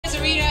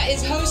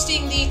is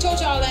hosting the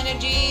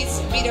TotalEnergies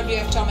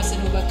BWF Thomas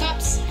and Uber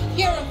Cups.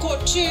 Here on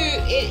court 2,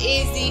 it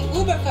is the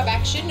Uber Cup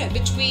action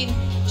between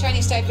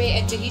Chinese Taipei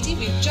and Tahiti.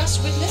 We've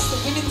just witnessed the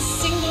women's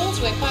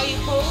singles where Pa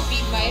Yuko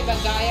beat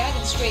Méiissa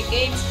in straight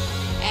games.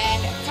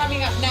 And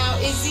coming up now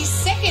is the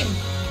second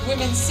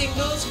women's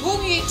singles,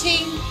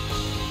 Yi-Ting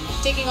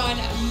taking on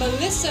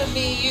Méiissa.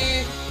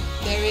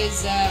 There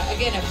is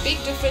again a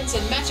big difference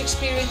in match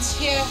experience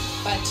here,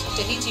 but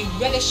Tahiti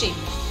relishing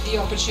the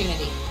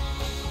opportunity.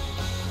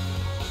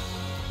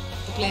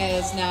 The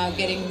players now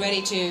getting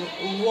ready to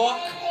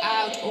walk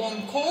out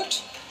on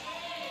court.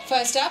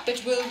 First up,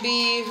 it will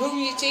be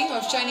Yi-Ting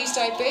of Chinese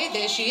Taipei.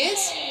 There she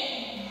is,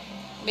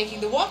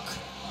 making the walk.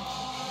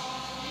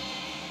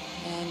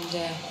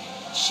 And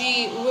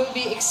she will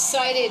be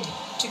excited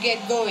to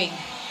get going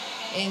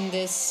in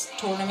this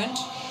tournament.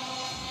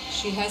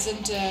 She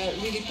hasn't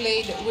really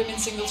played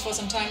women's singles for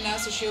some time now,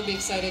 so she'll be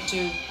excited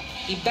to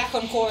be back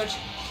on court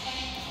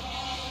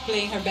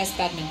playing her best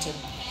badminton.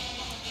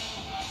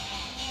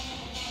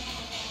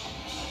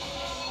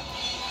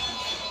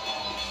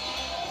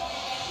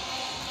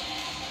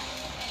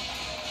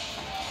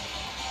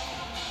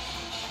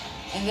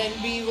 And then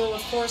we will,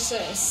 of course,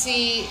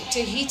 see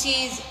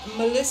Tahiti's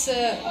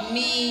Méiissa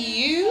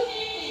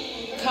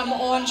come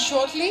on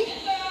shortly.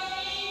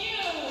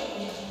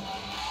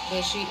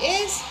 There she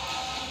is.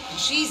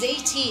 She's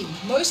 18.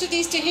 Most of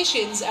these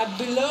Tahitians are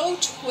below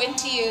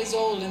 20 years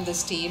old in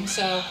this team,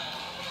 so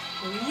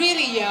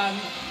really young,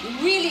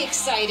 really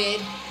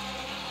excited,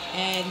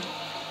 and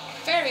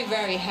very,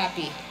 very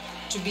happy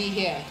to be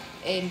here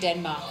in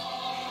Denmark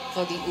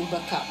for the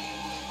Uber Cup.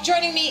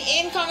 Joining me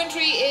in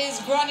commentary is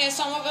Grania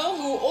Somerville,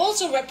 who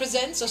also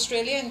represents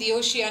Australia in the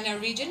Oceania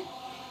region,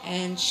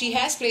 and she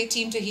has played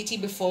Team Tahiti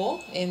before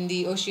in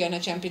the Oceania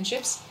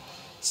Championships.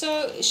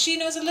 So she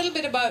knows a little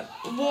bit about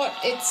what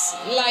it's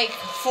like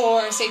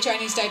for, say,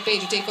 Chinese Taipei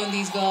to take on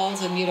these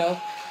girls and, you know,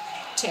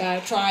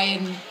 try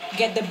and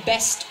get the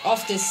best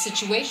of this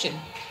situation.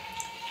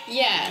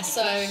 Yeah,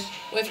 so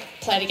we've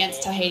played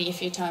against Tahiti a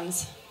few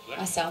times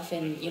myself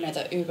in, you know,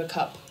 the Uber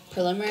Cup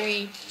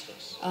preliminary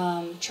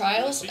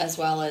trials as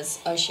well as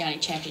Oceania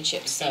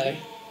Championships. So,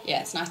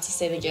 yeah, it's nice to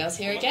see the girls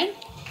here again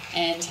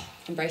and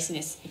embracing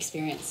this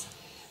experience.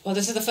 Well,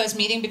 this is the first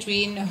meeting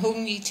between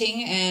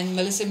Yi-Ting and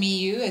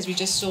Méiissa, as we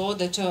just saw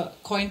the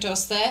coin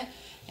toss there.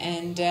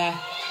 And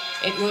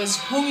it was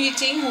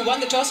Yi-Ting who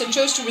won the toss and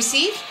chose to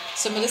receive.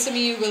 So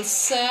Méiissa will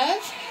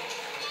serve.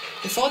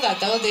 Before that,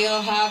 though,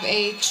 they'll have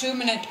a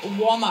 2-minute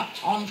warm-up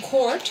on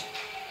court.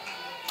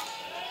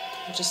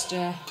 Just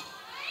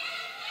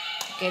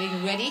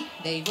getting ready.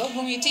 There you go.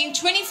 Yi-Ting,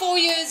 24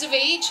 years of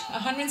age,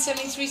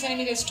 173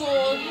 centimeters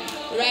tall,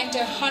 ranked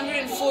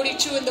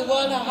 142 in the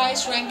world. Her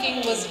highest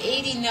ranking was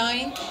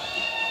 89.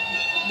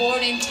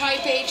 Born in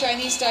Taipei,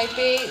 Chinese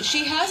Taipei.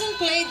 She hasn't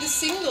played the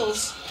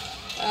singles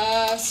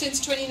since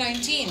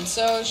 2019,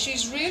 so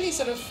she's really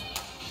sort of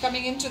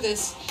coming into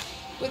this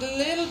with a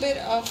little bit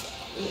of,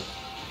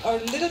 or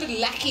a little bit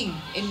lacking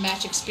in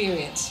match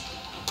experience,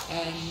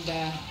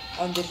 and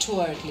on the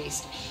tour at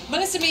least.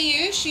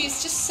 Méiissa,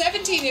 she's just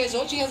 17 years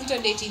old. She hasn't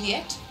turned 18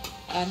 yet.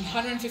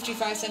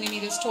 155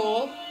 centimeters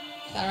tall.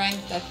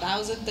 Ranked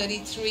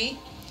 1,033.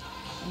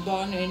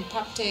 Born in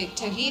Papeete,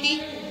 Tahiti.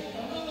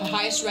 Her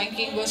highest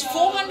ranking was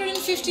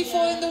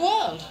 454 in the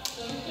world.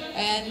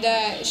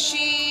 And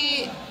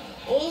she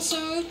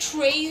also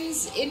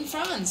trains in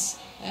France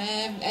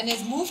and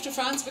has moved to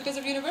France because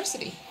of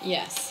university.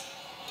 Yes,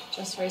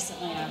 just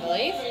recently, I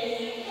believe.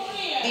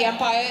 The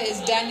umpire is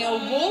Daniel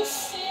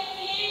Wolf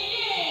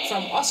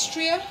from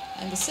Austria,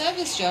 and the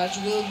service judge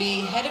will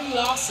be Hedem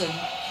Larsen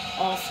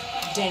of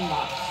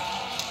Denmark.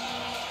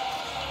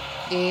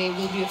 They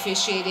will be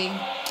officiating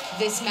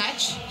this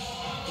match,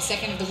 the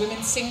second of the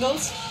women's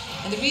singles.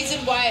 And the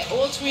reason why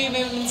all three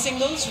women's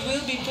singles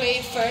will be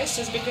played first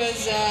is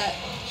because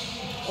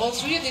all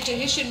three of the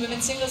Tahitian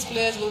women's singles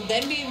players will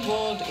then be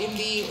involved in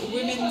the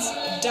women's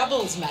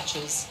doubles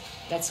matches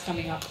that's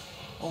coming up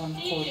on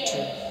court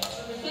 2.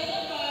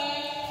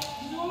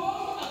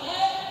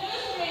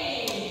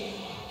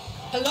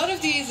 A lot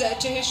of these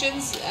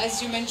Tahitians,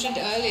 as you mentioned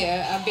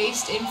earlier, are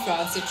based in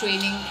France. They're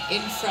training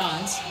in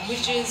France,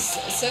 which is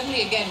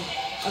certainly, again,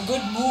 a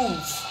good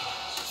move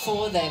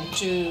for them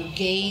to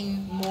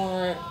gain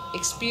more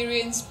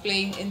experience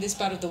playing in this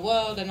part of the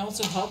world, and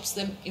also helps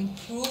them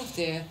improve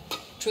their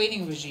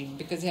training regime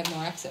because they have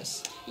more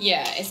access.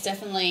 Yeah, it's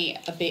definitely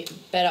a bit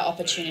better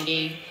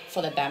opportunity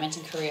for their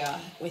badminton career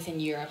within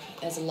Europe.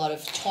 There's a lot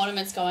of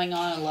tournaments going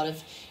on, a lot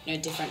of, you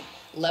know, different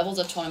levels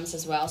of tournaments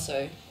as well.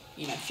 So,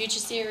 you know, Future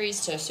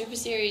Series to Super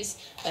Series,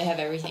 they have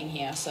everything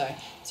here. So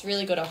it's a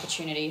really good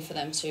opportunity for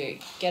them to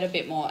get a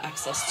bit more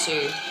access to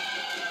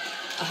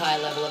a higher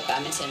level of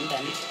badminton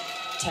than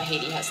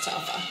Tahiti has to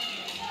offer.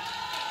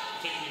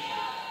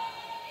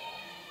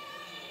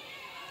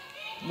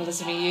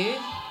 Méiissa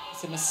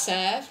is going to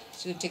serve.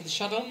 She's going to take the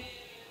shuttle.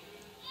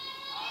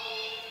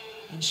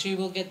 And she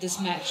will get this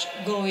match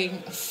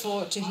going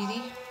for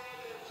Tahiti,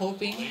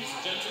 hoping. Ladies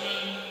and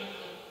gentlemen,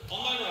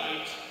 on my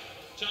right,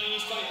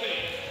 Chinese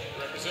Taipei,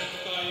 represented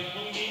by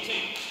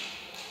Yi-Ting.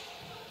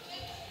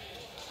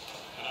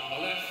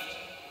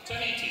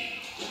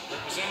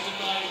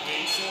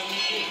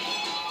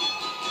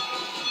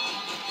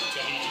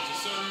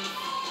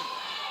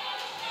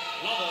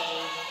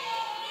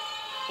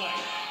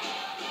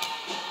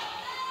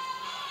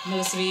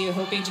 Méiissa, you're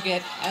hoping to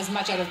get as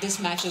much out of this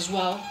match as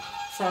well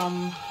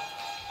from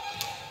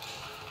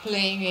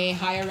playing a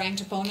higher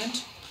ranked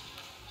opponent.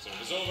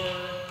 Service over.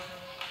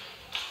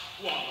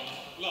 1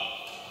 love.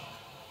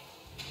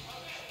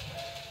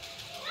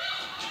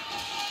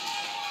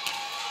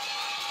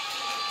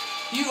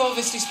 You've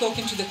obviously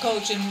spoken to the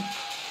coach, and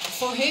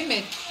for him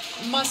it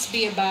must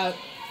be about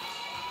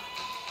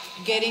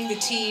getting the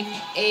team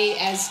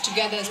as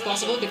together as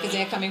possible, because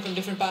they're coming from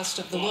different parts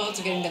of the world,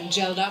 so getting them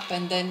gelled up,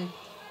 and then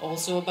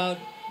also about,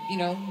 you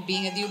know,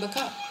 being at the Uber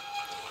Cup.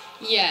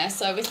 Yeah,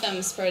 so with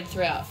them spread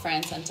throughout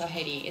France and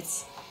Tahiti,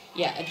 it's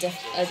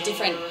a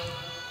different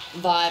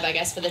vibe, I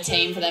guess, for the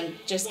team, for them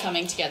just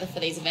coming together for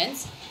these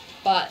events.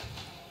 But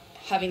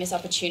having this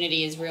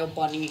opportunity is real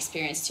bonding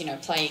experience to, you know,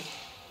 play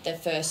their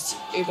first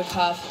Uber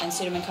Cup and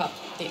Sudirman Cup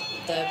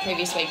the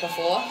previous week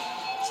before.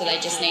 So they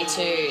just need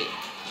to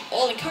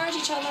all encourage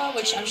each other,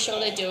 which I'm sure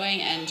they're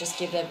doing, and just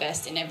give their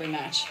best in every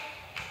match.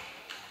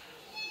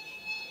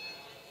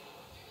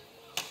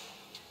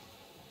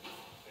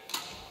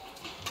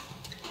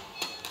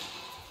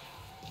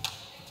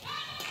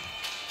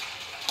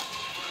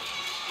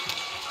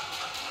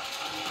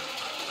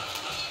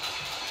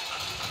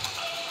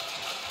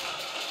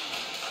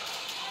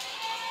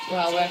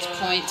 Well worked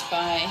point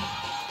by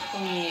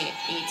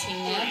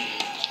Yi-Ting there.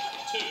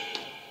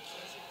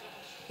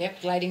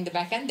 Yep, gliding the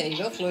backhand. There you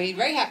go, Chloe.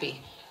 Very happy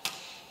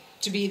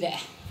to be there.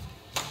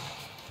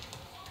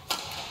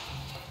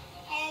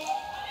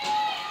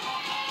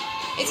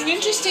 It's an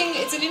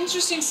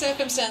interesting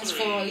circumstance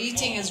for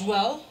Yi-Ting as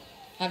well,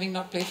 having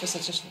not played for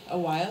such a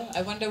while.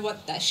 I wonder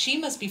what that she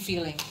must be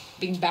feeling,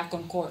 being back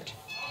on court.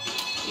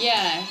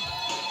 Yeah,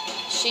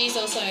 she's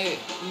also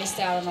missed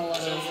out on a lot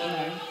of, you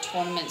know,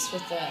 tournaments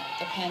with the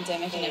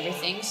pandemic and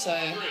everything, so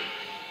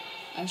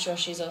I'm sure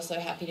she's also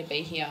happy to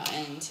be here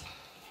and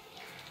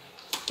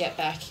get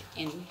back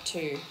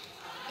into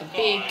a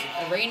big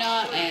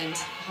arena and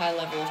high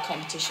level of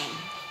competition.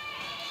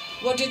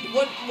 What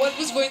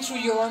was going through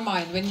your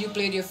mind when you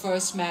played your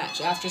first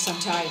match after some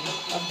time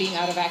of being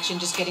out of action,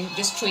 just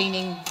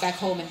training back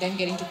home, and then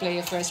getting to play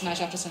your first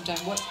match after some time?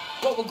 What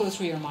would go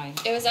through your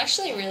mind? It was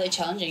actually really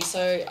challenging.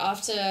 So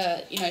after,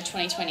 you know,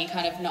 2020,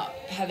 kind of not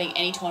having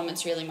any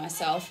tournaments really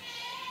myself,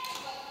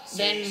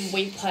 then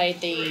we played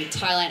the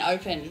Thailand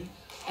Open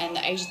and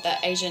the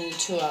Asian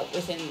tour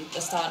within the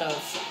start of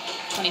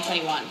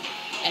 2021,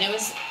 and it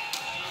was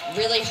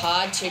really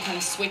hard to kind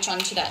of switch on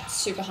to that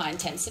super high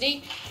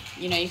intensity.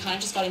 You know, you kind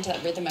of just got into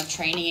that rhythm of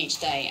training each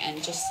day,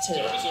 and just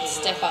to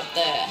step up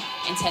the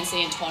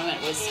intensity in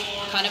tournament was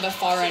kind of a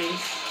foreign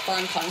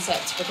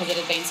concept because it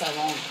had been so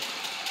long.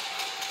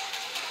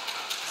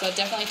 So it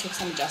definitely took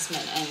some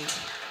adjustment, and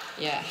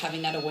yeah,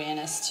 having that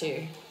awareness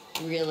to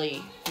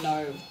really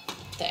know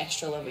the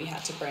extra level you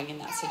had to bring in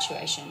that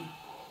situation.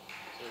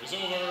 Service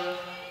over.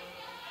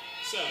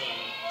 7.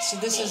 So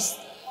this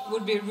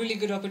would be a really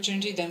good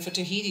opportunity then for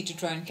Tahiti to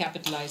try and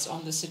capitalize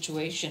on the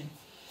situation,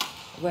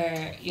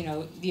 where, you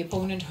know, the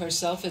opponent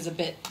herself is a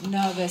bit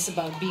nervous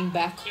about being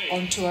back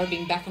on tour,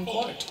 being back on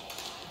court.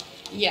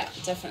 Yeah,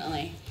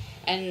 definitely.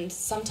 And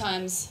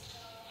sometimes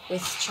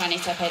with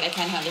Chinese Taipei, they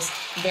can have this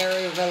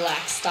very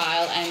relaxed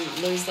style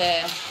and lose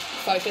their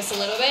focus a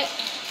little bit.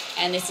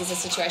 And this is a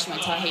situation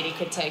where Tahiti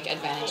could take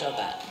advantage of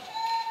that.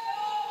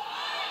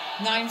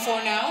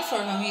 9-4 now for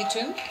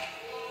Yi-Ting.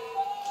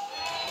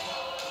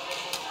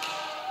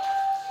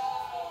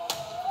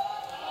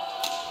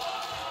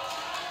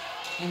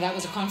 And that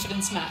was a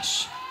confident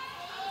smash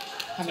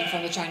coming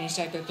from the Chinese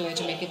Taipei player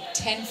to make it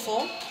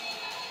 10-4.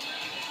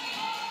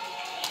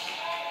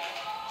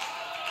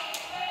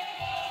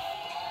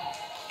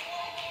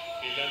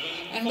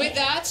 And with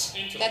that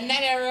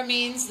net error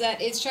means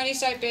that it's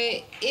Chinese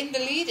Taipei in the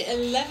lead,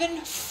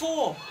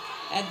 11-4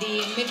 at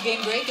the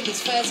mid-game break in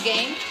this first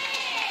game.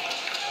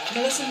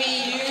 Méiissa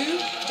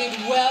did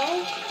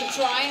well to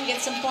try and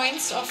get some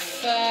points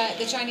off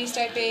the Chinese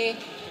Taipei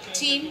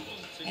team,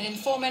 and in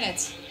 4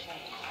 minutes,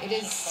 it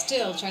is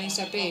still Chinese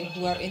Taipei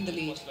who are in the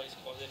lead.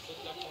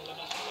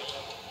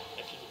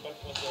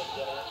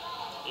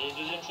 Et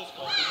deuxième chose,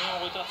 quand tu mets en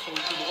retard sur le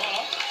coup droit,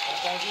 là, en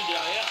tendu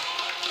derrière,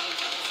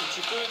 si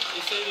tu peux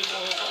essayer de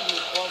temps en temps de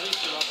le croiser,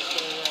 tu vois, parce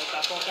que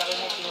t'attends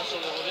carrément sinon sur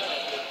le revers,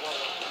 et tu le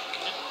croises.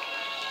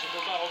 Tu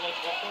peux pas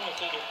remettre au fond,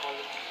 essaye de le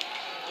croiser.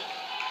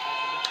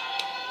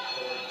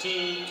 To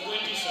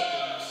 20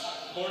 seconds.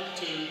 Court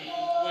to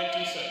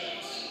 20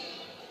 seconds.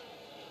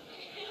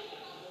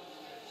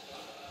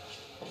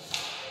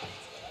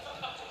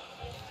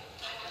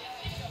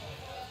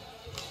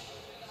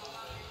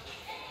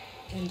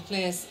 And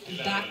players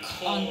back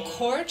on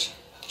court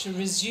to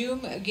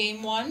resume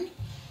game one.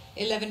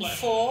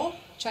 11-4.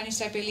 Chinese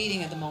Taipei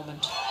leading at the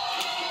moment.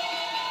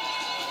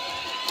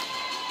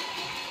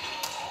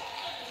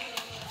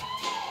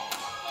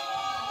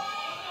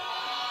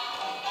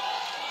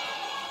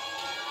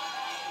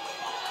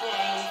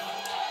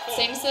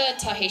 Seems the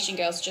Tahitian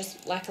girls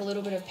just lack a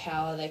little bit of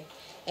power.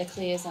 Their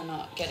clears are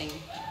not getting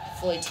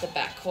fully to the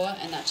backcourt,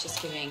 and that's just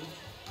giving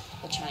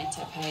the Chinese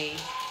Taipei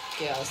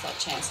girls that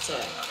chance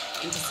to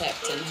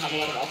intercept and have a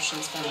lot of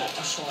options from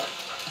a short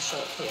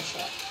clear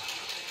shot.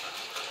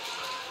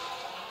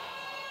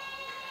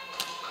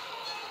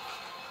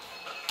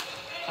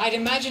 I'd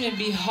imagine it'd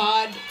be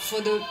hard for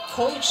the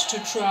coach to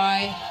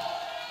try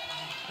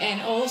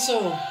and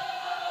also,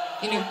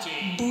 you know,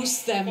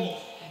 boost them,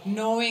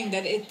 knowing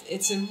that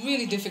it's a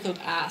really difficult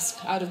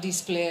ask out of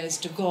these players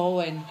to go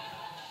and,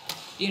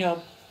 you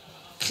know,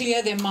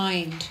 clear their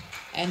mind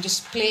and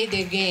just play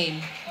their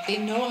game. They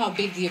know how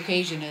big the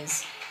occasion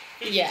is.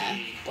 Yeah,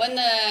 when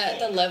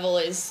the level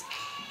is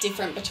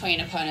different between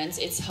opponents,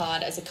 it's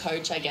hard as a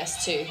coach, I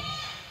guess, to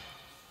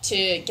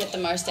get the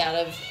most out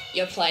of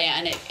your player,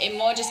 and it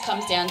more just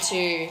comes down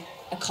to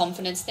a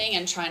confidence thing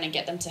and trying to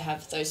get them to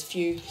have those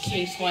few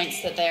key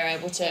points that they're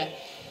able to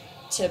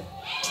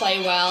play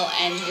well,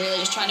 and really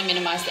just trying to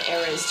minimise the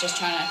errors, just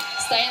trying to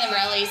stay in the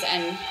rallies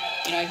and,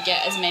 you know,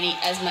 get as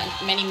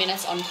many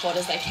minutes on court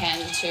as they can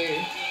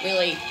to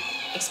really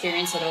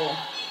experience it all.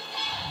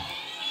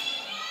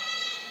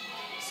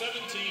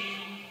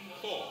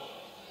 17-4.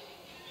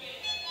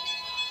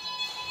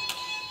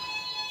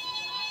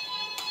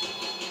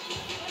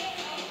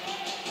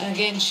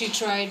 Again, she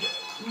tried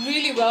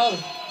really well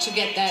to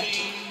get that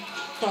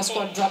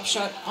cross-court drop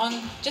shot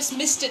on. Just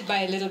missed it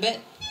by a little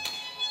bit.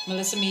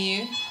 Méiissa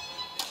Miu.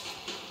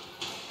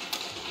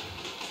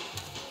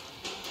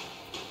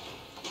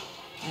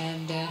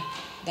 And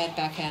that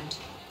backhand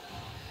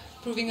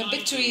proving a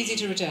bit too easy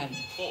to return.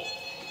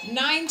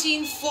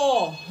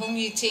 19-4.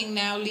 Yi-Ting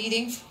now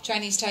leading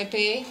Chinese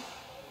Taipei.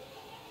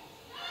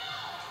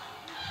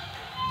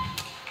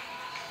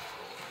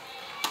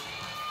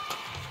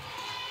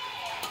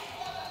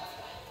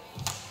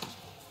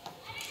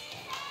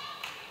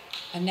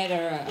 A net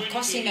error, a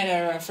costly net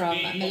error from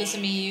Méiissa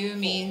Miu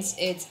means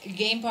it's a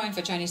game point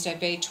for Chinese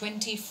Taipei.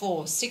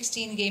 24,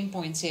 16 game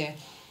points here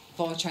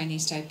for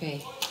Chinese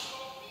Taipei.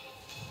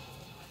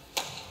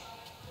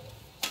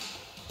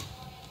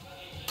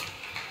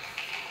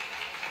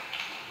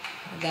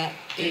 That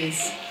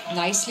is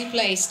nicely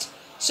placed.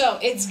 So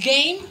it's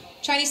game.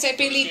 Chinese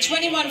Taipei lead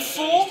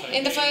 21-4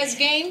 in the first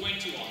game.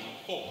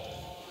 21-4.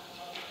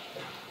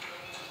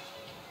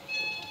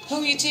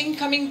 Yi-Ting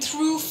coming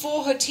through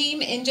for her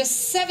team in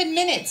just 7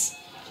 minutes.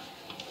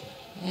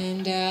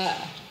 And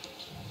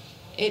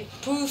it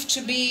proved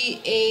to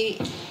be a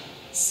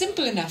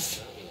simple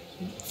enough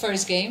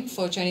first game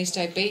for Chinese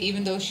Taipei,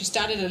 even though she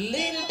started a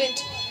little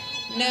bit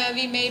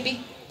nervy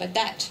maybe. But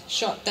that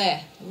shot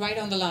there, right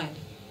on the line,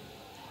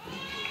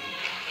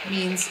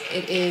 means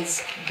it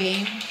is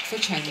game for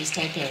Chinese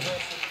Taipei.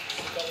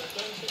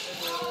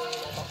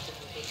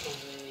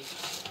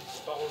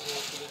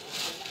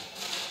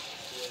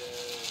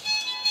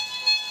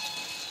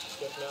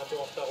 Un peu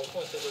en retard au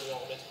point, essaie de lui en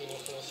remettre une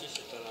autre aussi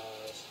si tu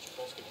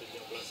penses que tu es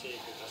bien placé et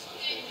que tu as ce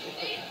qu'il faut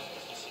préparer.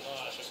 Parce que sinon,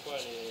 à chaque fois,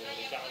 elle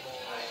est carrément.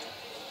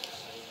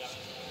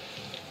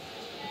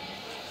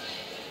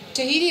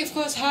 Tahiti, of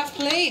course, have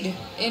played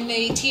in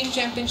the team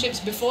championships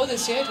before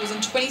this year. It was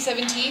in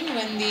 2017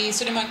 when the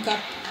Sudirman Cup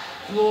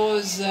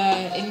was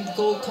in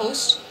Gold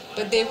Coast,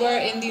 but they were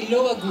in the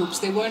lower groups.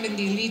 They weren't in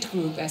the elite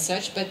group as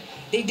such, but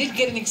they did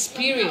get an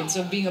experience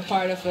of being a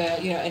part of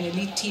an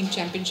elite team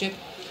championship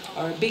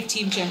or a big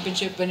team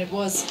championship when it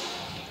was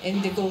in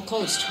the Gold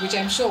Coast, which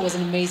I'm sure was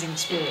an amazing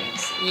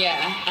experience.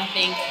 Yeah, I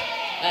think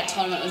that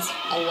tournament was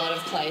a lot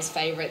of players'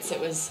 favourites.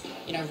 It was,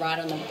 you know, right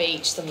on the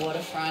beach, the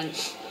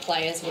waterfront.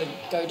 Players would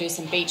go do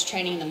some beach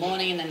training in the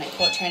morning and then they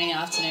court training in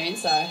the afternoon.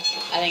 So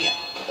I think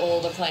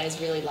all the players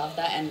really loved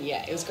that, and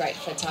yeah, it was great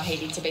for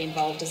Tahiti to be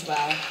involved as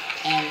well.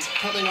 And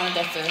probably one of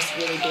their first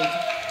really big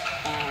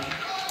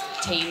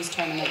teams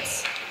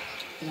tournaments,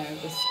 you know,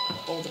 with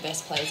all the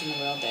best players in the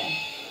world there.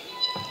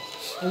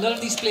 A lot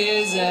of these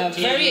players are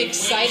very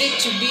excited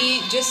to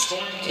be just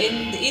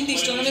in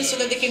these tournaments so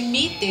that they can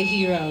meet their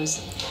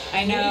heroes.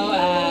 I know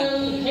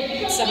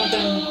some of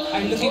them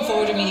are looking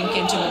forward to meeting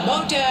Kento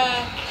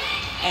Momota,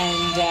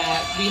 and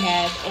we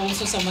had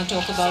also someone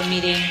talk about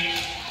meeting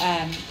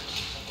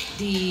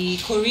the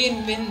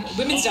Korean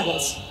women's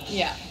doubles.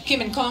 Yeah.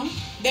 Kim and Kong,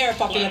 they're a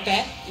popular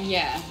pair.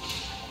 Yeah.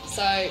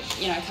 So,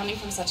 you know, coming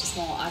from such a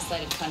small,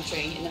 isolated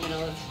country in the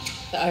middle of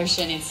the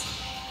ocean, it's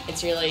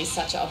really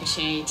such an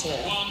opportunity to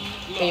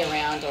be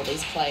around all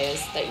these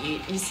players that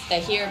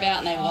they hear about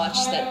and they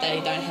watch that they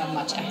don't have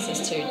much access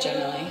to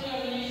generally.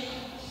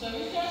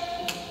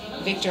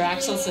 Victor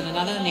Axelsen,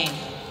 another name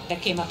that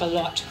came up a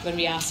lot when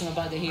we asked him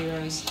about the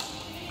heroes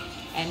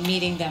and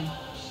meeting them.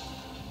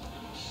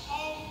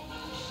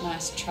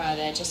 Nice try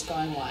there, just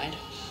going wide.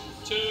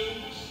 2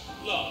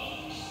 love.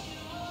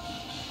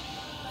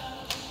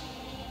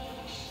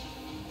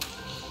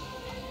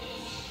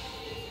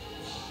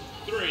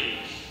 Three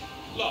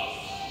love.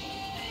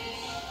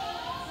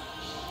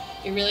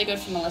 Be really good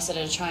for Méiissa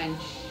to try and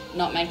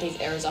not make these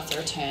errors off the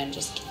return.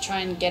 Just try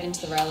and get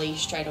into the rally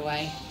straight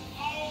away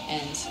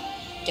and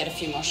get a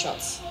few more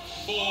shots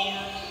 4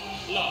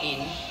 love.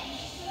 in.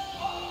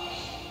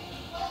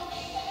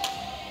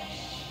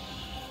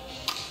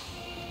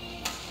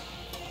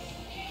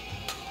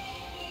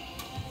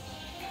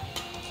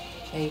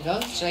 There you go.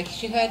 It's like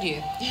she heard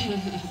you.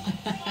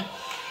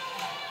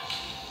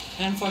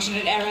 An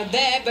unfortunate error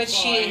there, but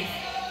she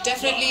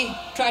definitely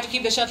tried to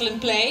keep the shuttle in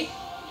play.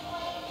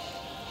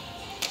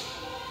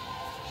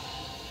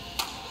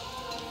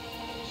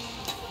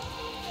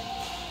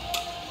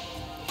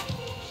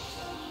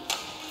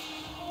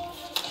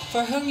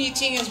 For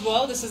Yi-Ting as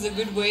well, this is a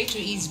good way to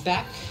ease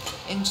back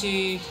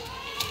into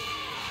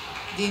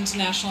the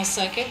international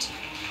circuit.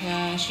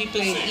 She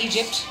played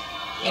Egypt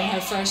in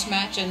her first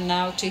match and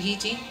now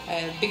Tahiti.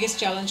 Biggest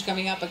challenge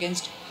coming up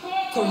against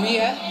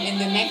Korea in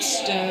the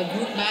next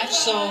group match.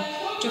 So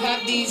to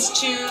have these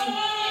two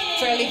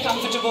fairly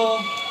comfortable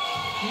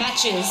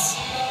matches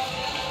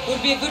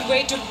would be a good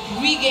way to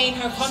regain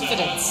her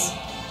confidence.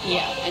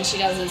 Yeah, and she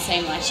doesn't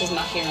seem like she's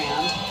mucking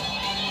around.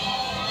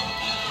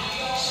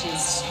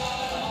 She's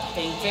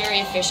being very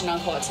efficient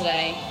on court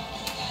today,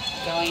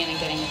 going in and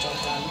getting the job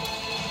done.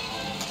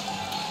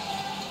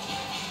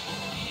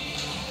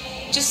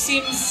 Just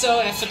seems so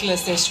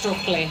effortless, their stroke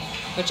play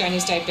for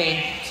Chinese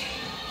Taipei.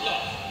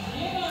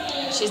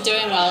 She's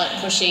doing well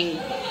at pushing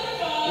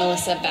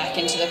Méiissa back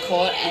into the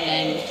court, and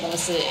then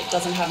Méiissa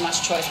doesn't have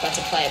much choice but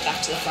to play it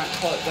back to the front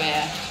court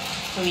where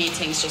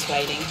Yi-Ting's just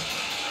waiting.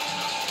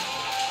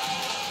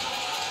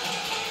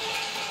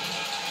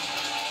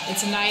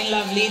 It's a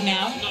 9-love lead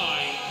now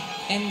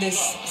in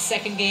this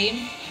second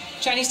game.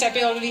 Chinese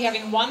Taipei already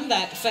having won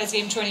that first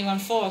game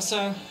 21-4,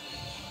 so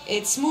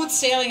it's smooth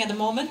sailing at the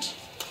moment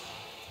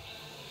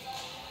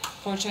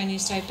for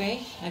Chinese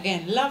Taipei.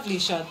 Again, lovely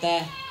shot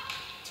there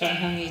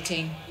from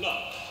Yi-Ting.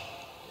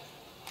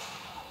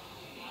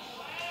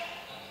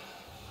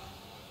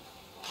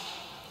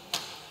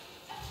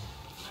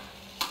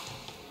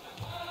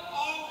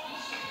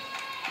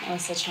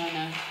 Méiissa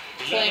trying to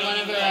play one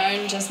of her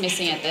own, just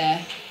missing it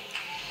there.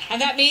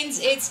 And that means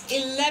it's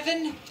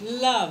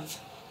 11-love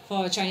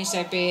for Chinese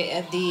Taipei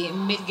at the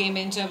mid-game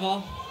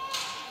interval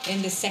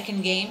in the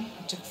second game.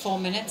 It took 4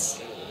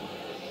 minutes.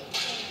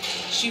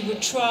 She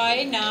would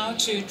try now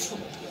to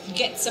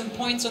get some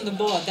points on the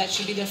board. That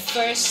should be the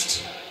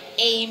first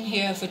aim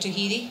here for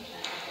Tahiti.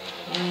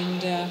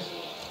 And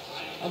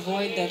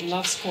avoid that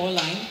love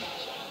scoreline.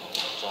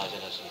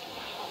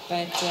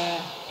 But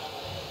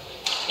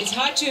it's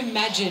hard to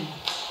imagine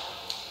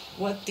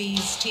what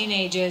these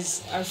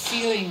teenagers are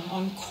feeling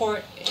on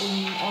court.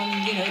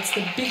 It's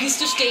the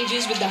biggest of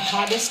stages with the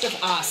hardest of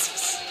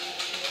asks,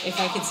 if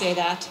I could say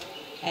that.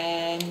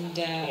 And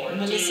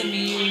Méiissa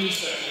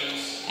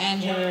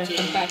and her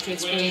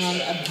compatriots putting on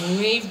a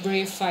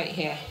brave fight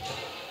here.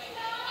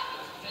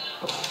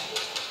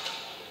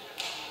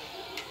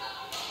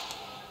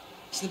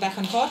 So back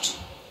on court.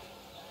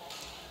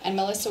 And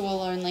Méiissa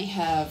will only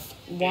have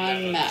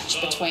one match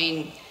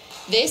between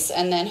this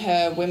and then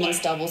her women's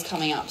doubles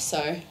coming up,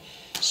 so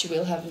she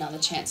will have another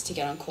chance to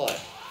get on court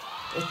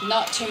with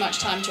not too much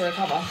time to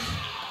recover.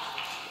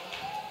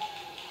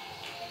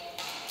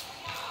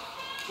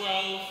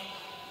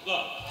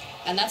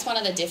 And that's one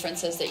of the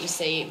differences that you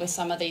see with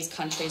some of these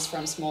countries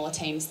from smaller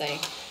teams.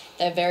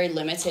 They're very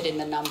limited in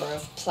the number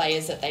of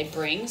players that they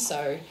bring,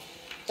 so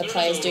the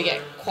players do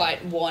get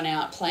quite worn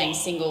out playing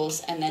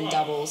singles and then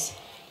doubles,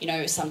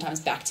 sometimes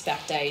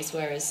back-to-back days,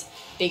 whereas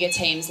bigger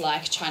teams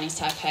like Chinese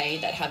Taipei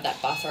that have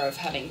that buffer of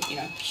having,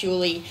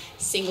 purely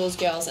singles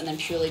girls and then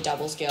purely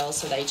doubles girls,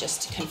 so they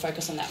just can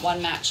focus on that one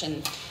match,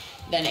 and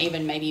then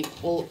even maybe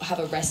we'll have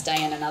a rest day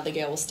and another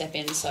girl will step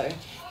in. So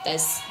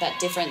there's that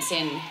difference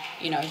in,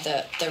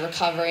 the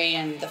recovery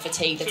and the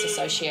fatigue that's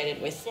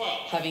associated with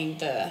having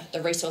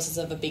the resources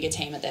of a bigger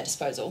team at their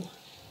disposal.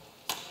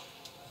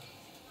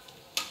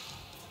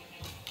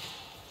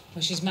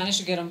 Well, she's managed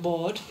to get on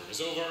board,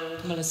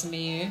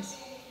 Méiissa.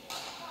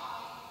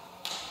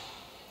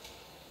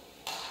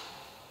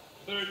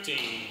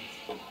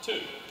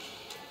 13-2.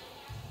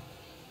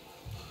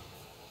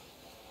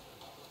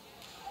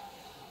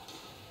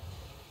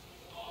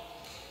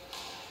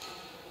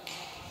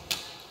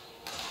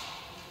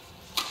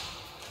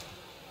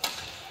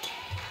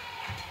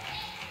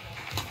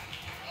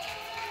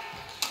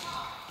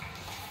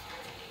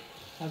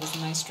 That was a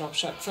nice drop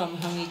shot from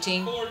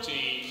Yi-Ting.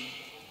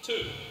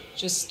 14-2.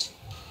 Just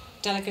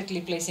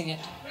delicately placing it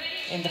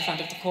in the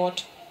front of the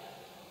court.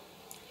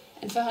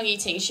 And for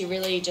Yi-Ting, she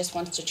really just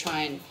wants to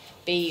try and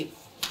be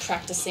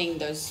practicing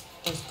those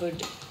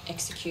good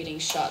executing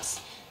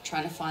shots,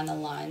 trying to find the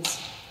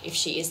lines. If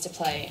she is to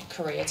play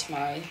Korea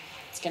tomorrow,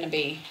 it's going to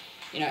be,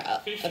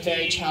 a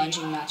very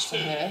challenging match for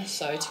her.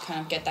 So to kind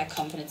of get that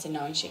confidence in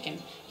knowing she can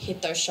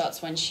hit those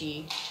shots when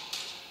she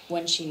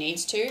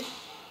needs to,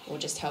 will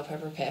just help her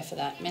prepare for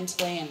that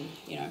mentally and,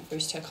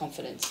 boost her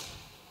confidence.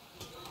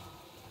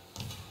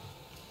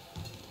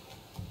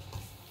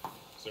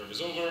 Serve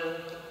is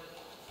over.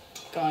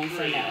 Going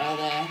for a net roll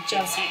there,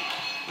 just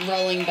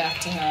rolling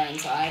back to her own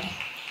side.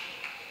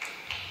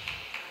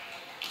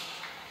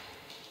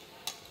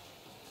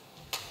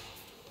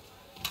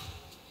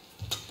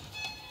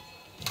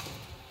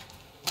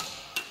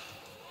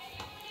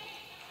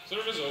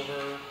 Serve is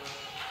over.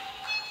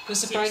 It was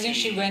surprising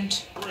she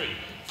went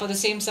for the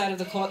same side of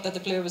the court that the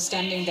player was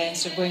standing there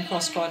instead of going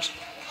cross-court.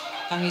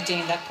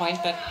 Yi-Ting at that point,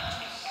 but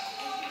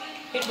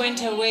it went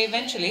her way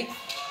eventually.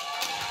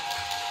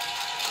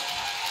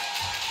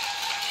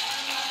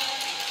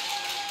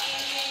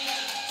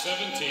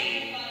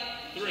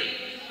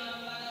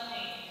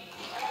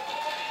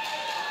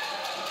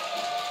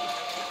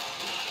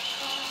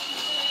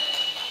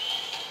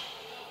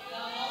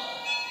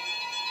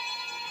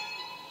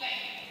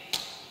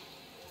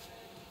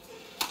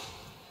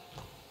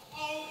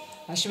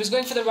 She was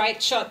going for the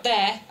right shot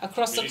there,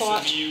 across the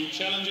court,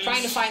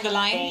 trying to find the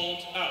line.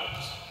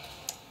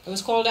 It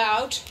was called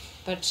out,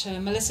 but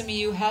Méiissa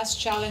Méiissa has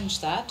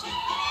challenged that.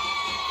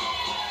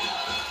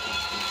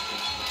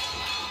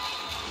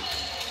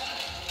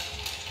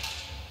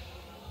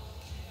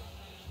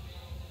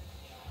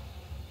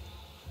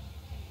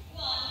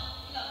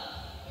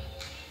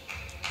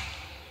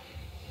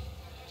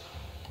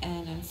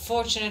 And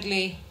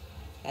unfortunately,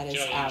 that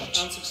is out.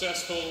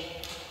 Unsuccessful.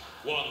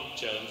 One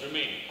challenge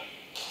remaining.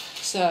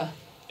 So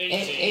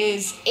it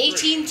is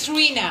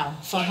 18-3 now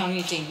for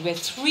Yi-Ting. We're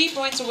 3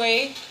 points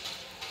away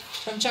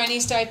from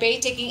Chinese Taipei,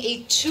 taking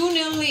a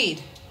 2-0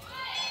 lead.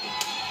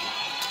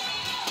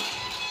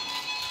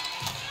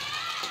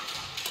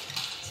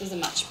 This is a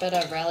much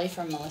better rally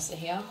from Méiissa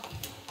here.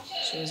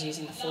 She was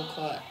using the full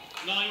court.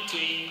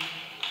 19-3.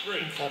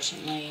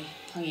 Unfortunately,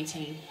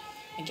 Yi-Ting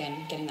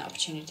again getting the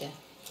opportunity to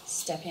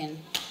step in,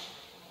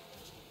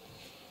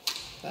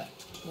 but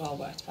well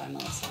worked by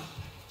Méiissa.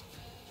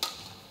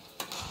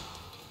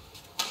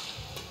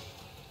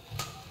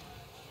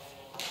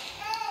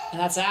 And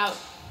that's out.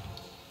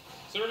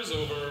 Serve is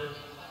over.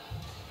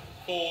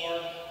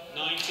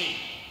 4-19.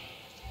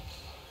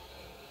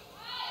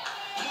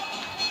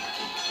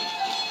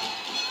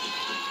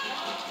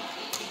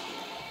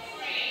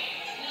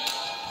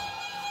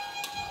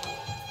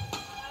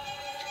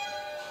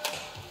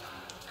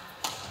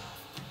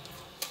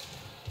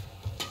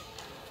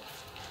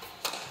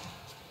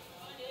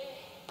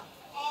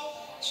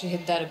 She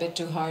hit that a bit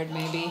too hard,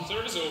 maybe.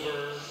 Serve is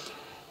over.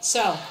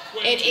 So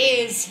it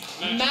is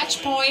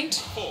match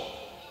point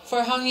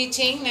for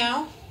Yi-Ting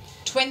now.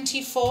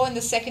 24 in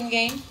the second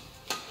game.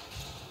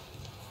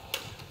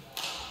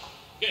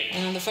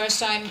 And on the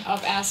first time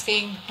of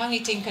asking,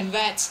 Yi-Ting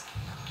converts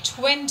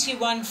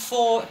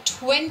 21-4,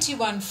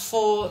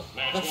 21-4,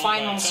 the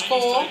final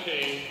score.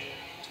 21-4,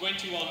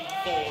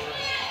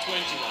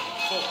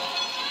 21-4.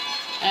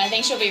 And I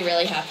think she'll be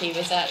really happy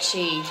with that.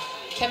 She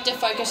kept her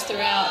focus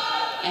throughout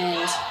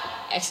and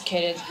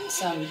executed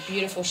some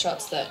beautiful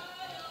shots that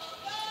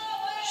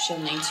she'll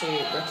need to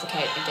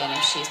replicate again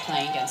if she's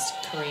playing against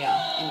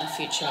Korea in the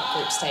future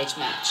group stage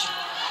match.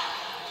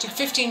 Took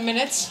 15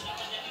 minutes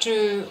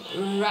to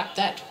wrap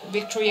that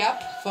victory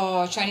up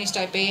for Chinese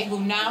Taipei, who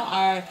now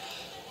are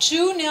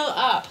 2-0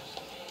 up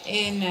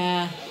in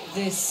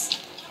this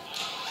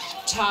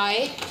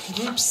tie,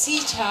 Group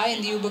C tie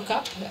in the Uber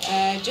Cup.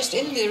 Just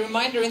in the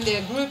reminder, in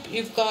their group,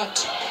 you've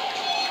got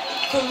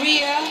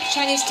Korea,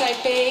 Chinese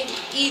Taipei,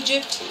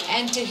 Egypt,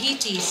 and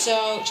Tahiti.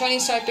 So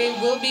Chinese Taipei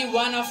will be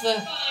one of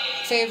the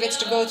favorites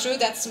to go through.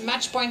 That's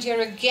match point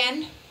here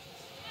again.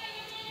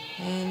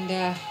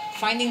 And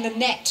finding the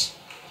net,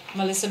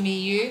 Méiissa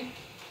Méiissa,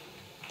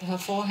 her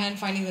forehand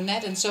finding the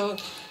net. And so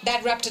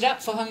that wrapped it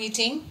up for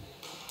Yi-Ting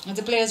as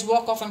the players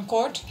walk off on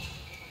court.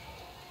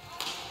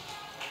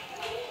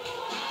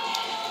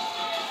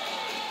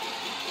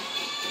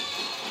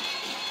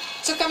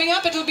 So coming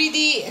up, it will be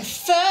the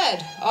third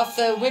of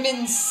the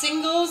women's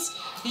singles.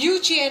 Yu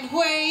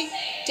Chien-Hui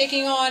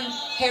taking on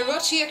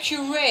Herotia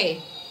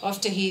Curé of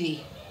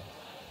Tahiti.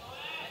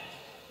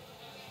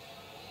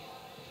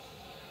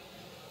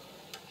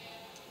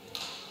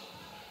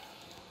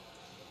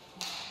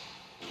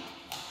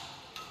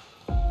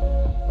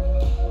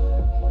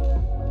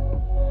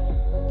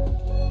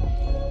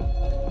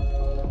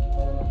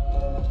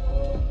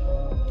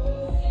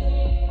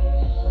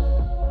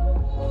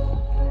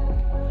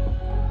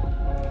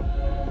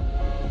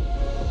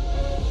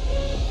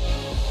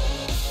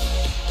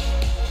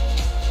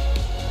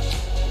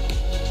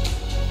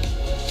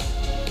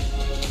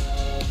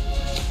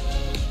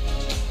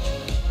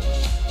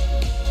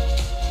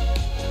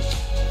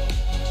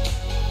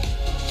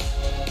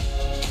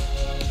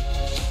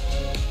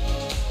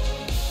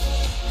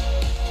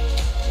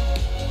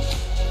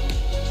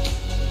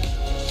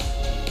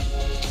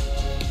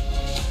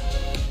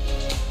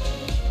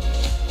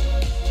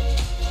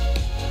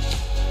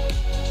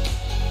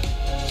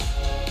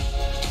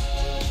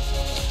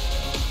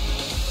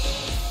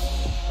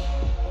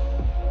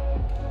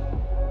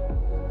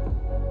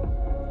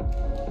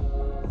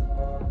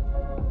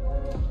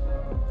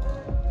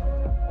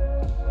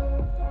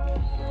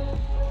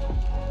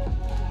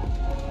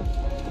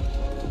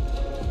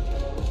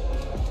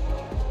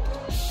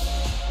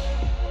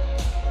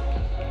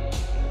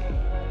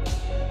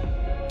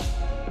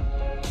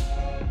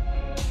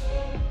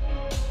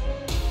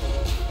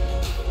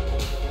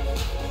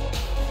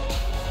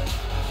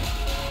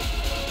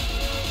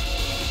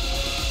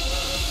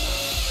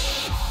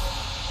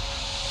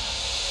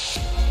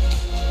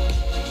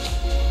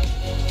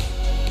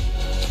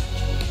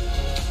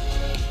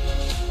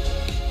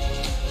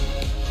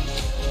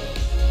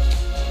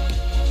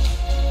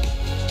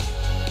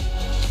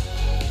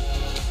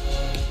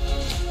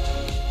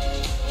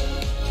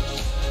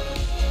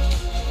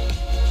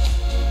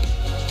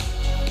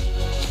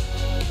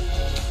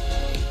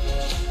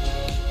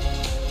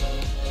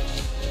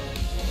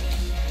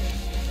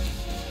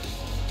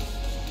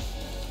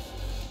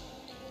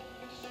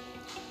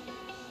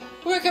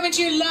 we're coming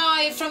to you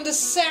live from the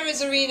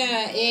Ceres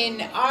Arena in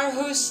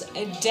Aarhus,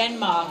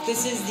 Denmark.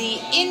 This is the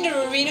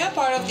indoor arena,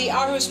 part of the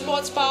Aarhus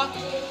Sports Park,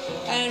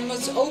 and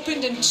was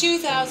opened in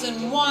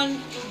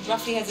 2001.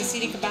 Roughly has a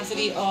seating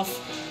capacity of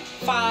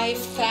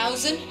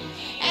 5,000,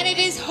 and it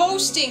is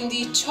hosting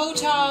the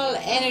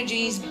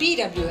TotalEnergies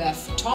BWF